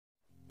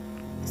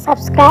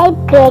Subscribe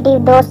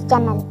Creative Dost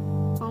channel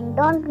and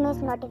don't miss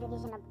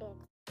notification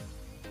updates.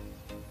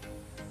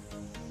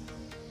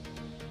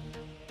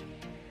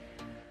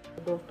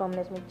 दोस्तों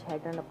हमने इसमें 6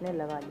 टर्न अपने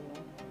लगा लिए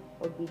हैं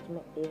और बीच में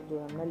एक जो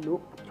हमने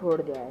लूप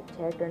छोड़ दिया है।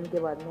 6 टर्न के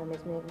बाद में हमें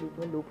इसमें एक बीच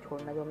में लूप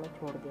छोड़ना जो हमने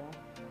छोड़ दिया है।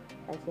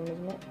 ऐसे हमने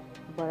इसमें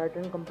 12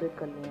 टर्न कंप्लीट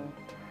कर लिए हैं।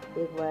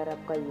 एक वायर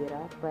आपका ये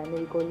रहा,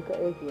 प्राइमरी कॉइल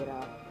का एक ये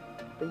रहा।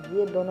 तो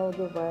ये दोनों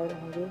जो वायर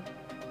होंगे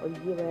और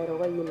ये वायर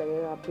होगा, ये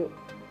लगेगा आपके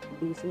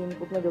डीसी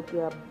इनपुट में, जो कि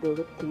आप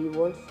दोगे 3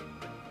 वोल्ट्स।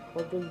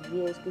 और जो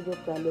ये इसकी जो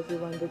पहले से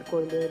वाइंडेड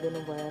कॉइल है,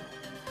 दोनों वायर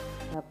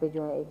यहाँ पे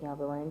जो है, एक यहाँ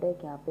पे वाइंड है,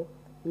 एक यहाँ पे,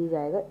 ये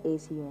जाएगा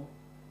एसी में,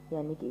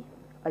 यानी कि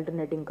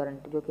अल्टरनेटिंग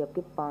करंट, जो कि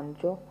आपके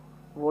 500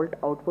 वोल्ट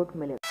आउटपुट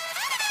मिलेगा।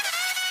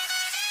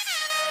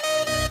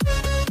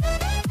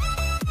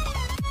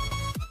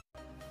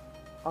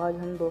 आज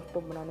हम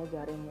दोस्तों बनाने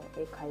जा रहे हैं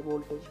एक हाई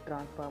वोल्टेज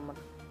ट्रांसफार्मर,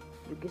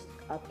 जो कि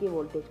आपकी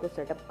वोल्टेज को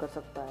सेटअप कर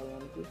सकता है,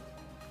 यानी कि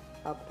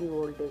आपकी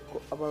वोल्टेज को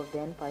अबव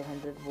देन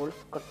 500 वोल्ट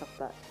कर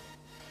सकता है।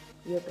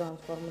 ये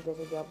ट्रांसफार्मर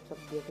जैसे कि आप सब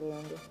देख रहे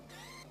होंगे,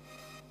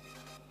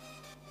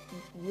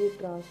 ये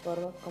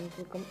ट्रांसफार्मर कम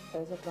से कम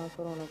ऐसा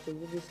ट्रांसफार्मर होना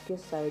चाहिए जिसके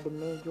साइड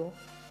में जो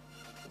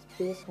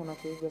स्पेस होना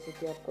चाहिए, जैसे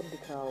कि आपको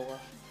दिख रहा होगा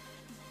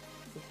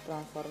इस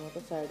ट्रांसफार्मर के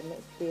साइड में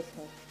स्पेस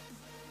है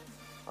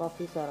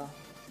काफ़ी सारा।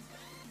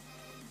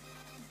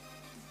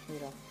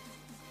 मेरा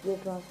ये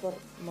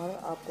ट्रांसफार्मर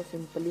आपको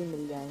सिंपली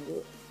मिल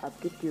जाएंगे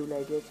आपकी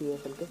ट्यूबलाइट या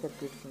CSL के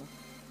सर्किट्स में,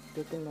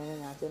 लेकिन मैंने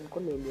यहाँ से इनको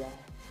ले लिया है।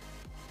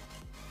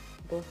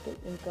 दोस्तों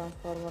इन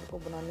ट्रांसफार्मर को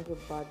बनाने के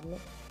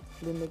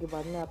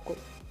बाद में आपको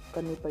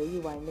करनी पड़ेगी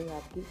वाइंडिंग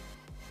आपकी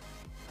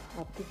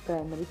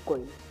प्राइमरी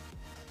कॉइल।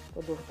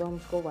 तो दोस्तों हम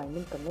इसको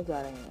वाइंडिंग करने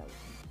जा रहे हैं।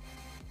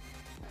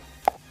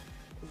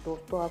 तो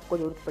दोस्तों आपको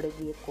ज़रूरत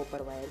पड़ेगी एक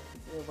कॉपर वायर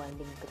की। ये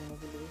वाइंडिंग करने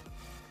के लिए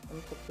हम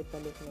सबसे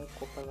पहले इसमें एक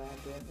कॉपर वायर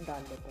जो है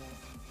डाल देते हैं।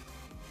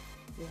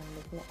 ये हमने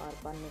इसमें आर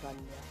पार निकाल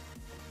लिया।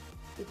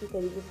 इसी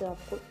तरीके से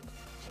आपको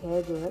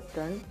 6 जो है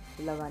टर्न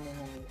लगाने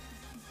होंगे,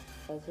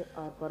 ऐसे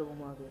आर पार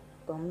घुमा के।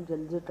 तो हम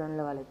जल्दी से टर्न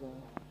लगा लेते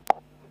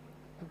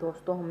हैं।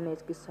 दोस्तों हमने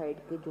इसकी साइड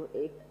के जो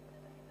एक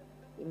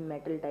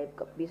मेटल टाइप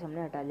का पीस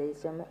हमने हटा लिया,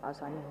 जिससे हमें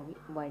आसानी होगी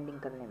वाइंडिंग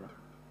करने में।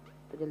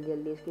 तो जल्दी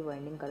जल्दी इसकी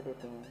वाइंडिंग कर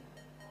देते हैं।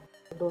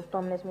 तो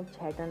दोस्तों हमने इसमें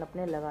 6 टर्न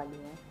अपने लगा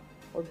लिए हैं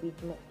और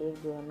बीच में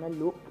एक जो हमने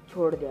लूप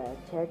छोड़ दिया है।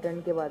 6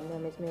 टर्न के बाद में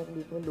हमें इसमें एक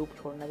बीच में लूप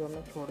छोड़ना जो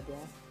हमने छोड़ दिया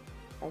है।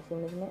 ऐसे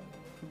हमने इसमें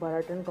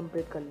 12 टर्न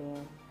कंप्लीट कर लिए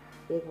हैं।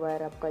 एक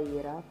वायर आपका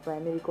ये रहा,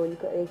 प्राइमरी कॉइल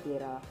का एक ये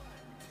रहा।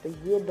 तो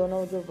ये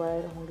दोनों जो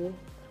वायर होंगे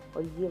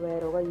और ये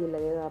वायर होगा, ये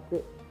लगेगा आपके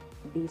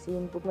डीसी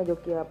इनपुट में, जो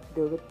कि आप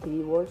दोगे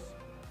 3 वोल्ट्स।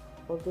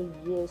 और जो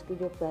ये इसकी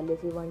जो पहले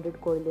से वाइंडेड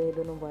कॉइल है,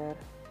 दोनों वायर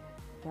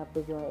यहाँ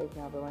पे जो है, एक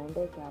यहाँ पे वाइंड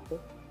है, एक यहाँ पे,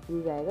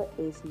 ये जाएगा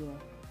एसी में,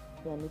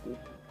 यानी कि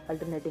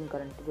अल्टरनेटिंग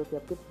करंट, जो कि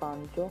आपकी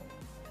 500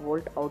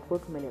 वोल्ट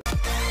आउटपुट मिलेगा।